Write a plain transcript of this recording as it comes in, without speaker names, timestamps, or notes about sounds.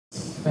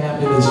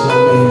in this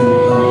young man.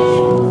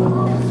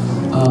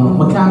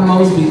 Michai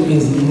Mosby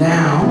is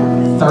now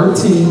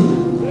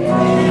 13.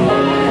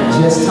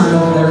 Just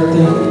turned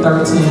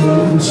 13.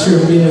 I'm sure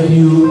many of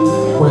you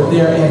were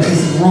there at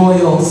his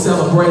royal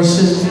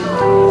celebration.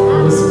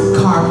 It was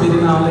carpet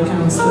and all that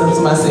kind of stuff.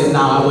 Somebody said,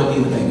 no, I wouldn't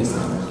either, baby.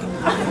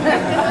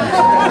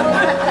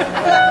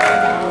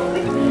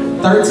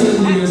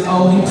 13 years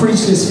old, he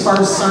preached his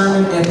first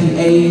sermon at the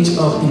age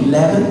of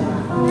 11.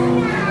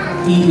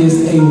 He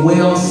is a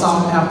well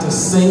sought after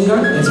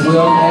singer as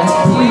well as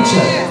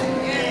preacher.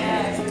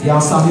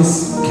 Y'all saw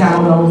his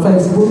calendar on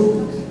Facebook?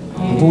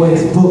 The boy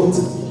is booked.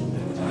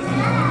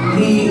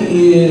 He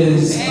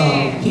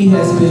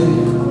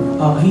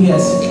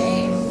has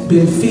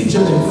been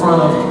featured in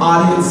front of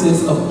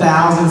audiences of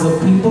thousands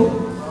of people.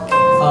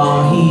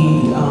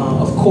 He,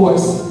 of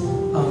course,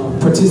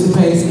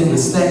 participates in the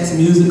Stax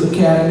Music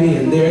Academy,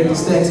 and there at the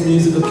Stax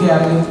Music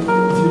Academy,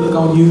 if you look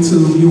on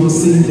YouTube, you will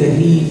see that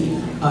he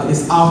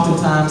is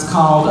oftentimes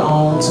called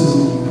on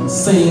to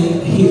sing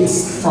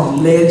hits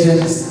from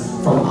legends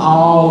from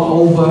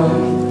all over,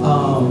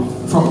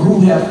 from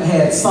who have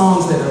had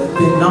songs that have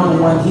been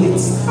 #1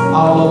 hits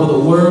all over the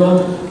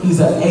world. He's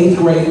an 8th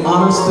grade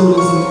honor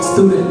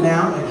student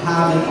now at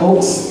Highland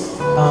Oaks.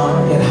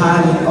 At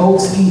Highland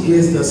Oaks, he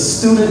is the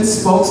student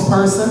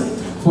spokesperson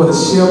for the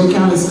Shelby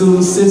County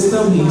school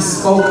system. He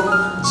spoke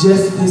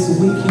just this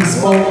week. He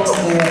spoke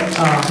at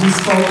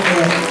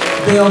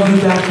Bellevue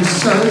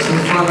Baptist Church in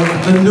front of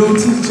the new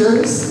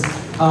teachers.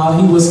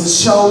 He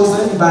was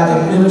chosen by the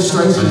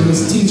administration and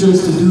his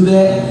teachers to do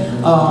that.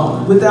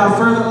 Without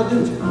further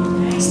ado,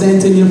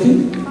 stand to your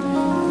feet.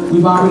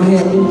 We've already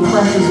had many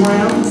practice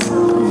rounds.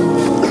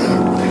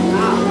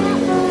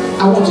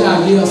 I want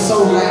y'all to yell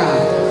so loud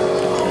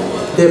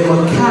that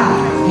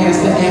Michai has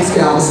to ask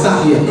y'all to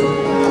stop yelling.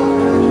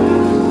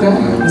 Okay?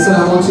 That's what I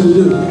want you to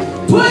do.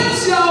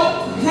 Put your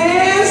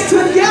hands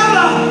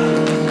together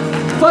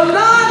for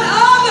none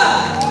other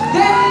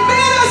than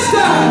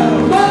Minister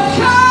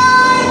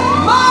Michai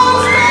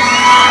Mosby!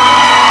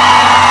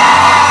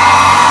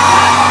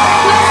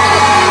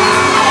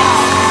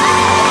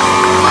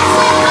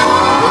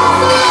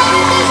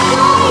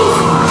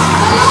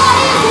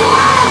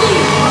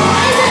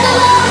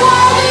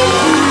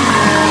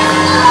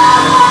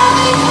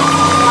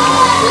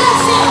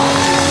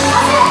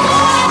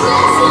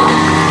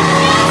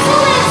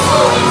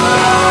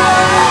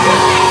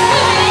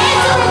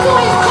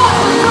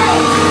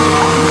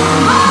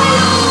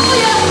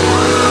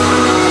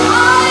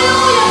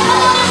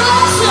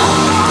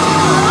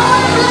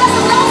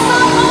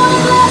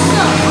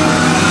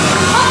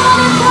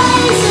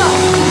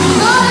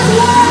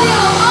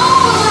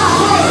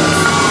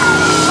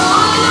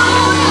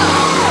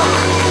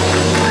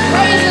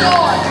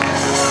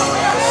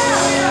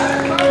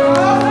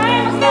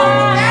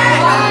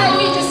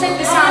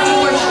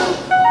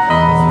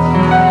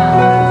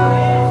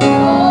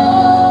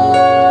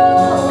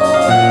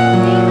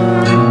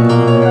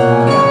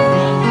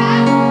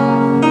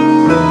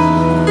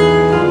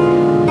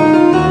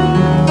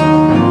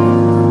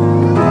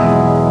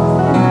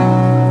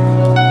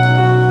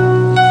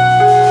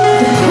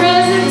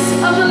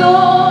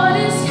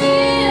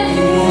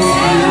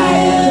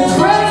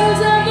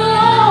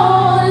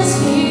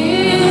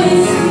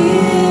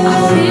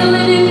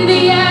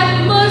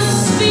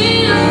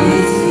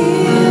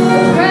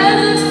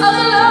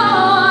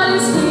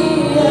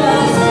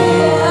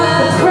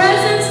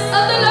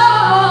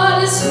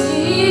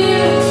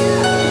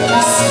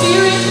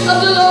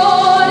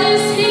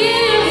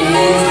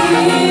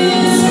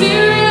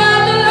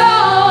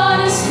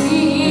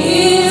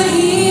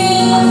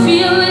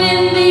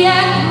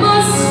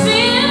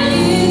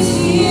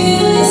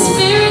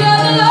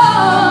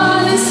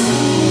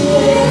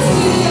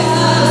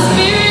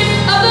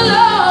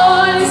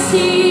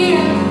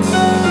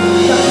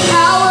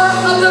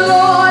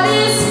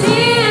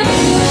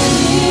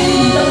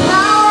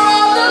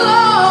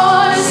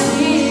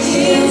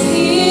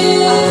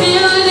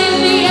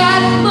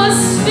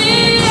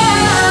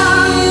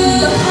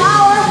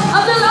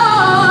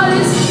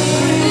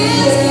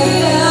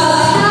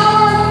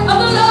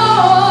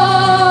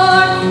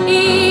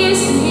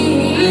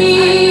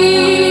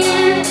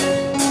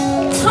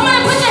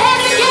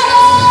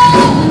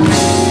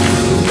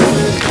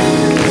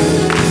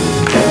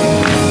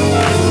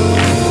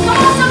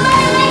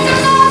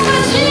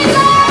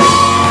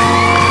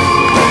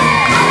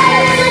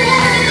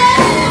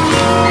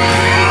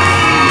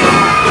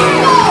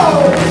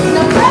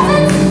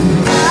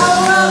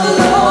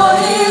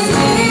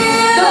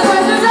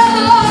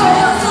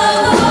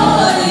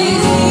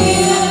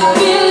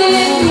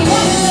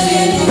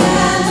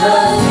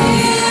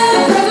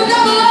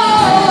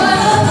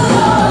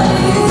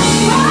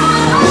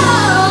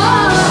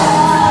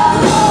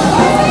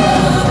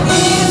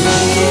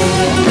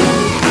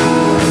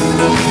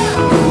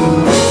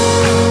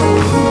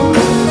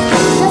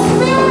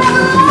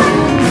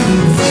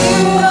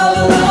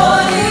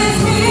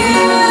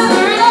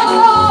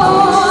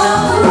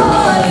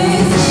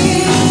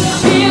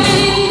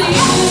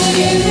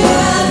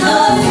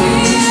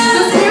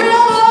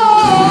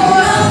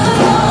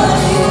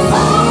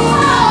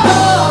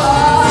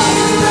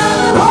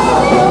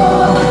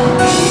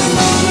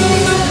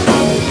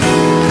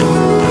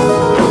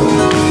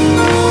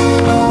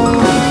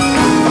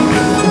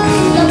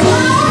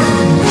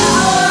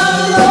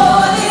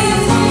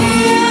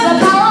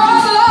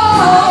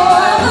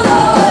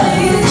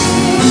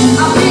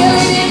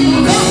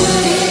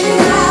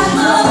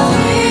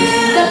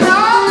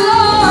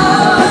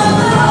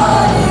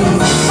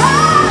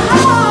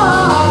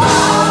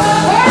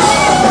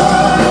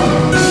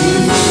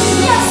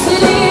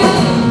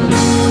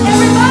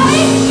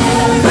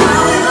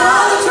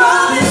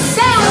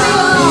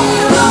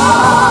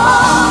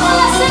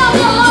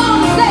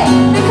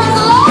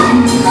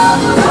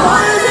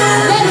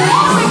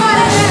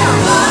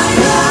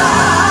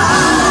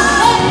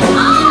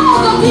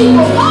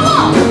 people.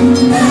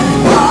 Come on.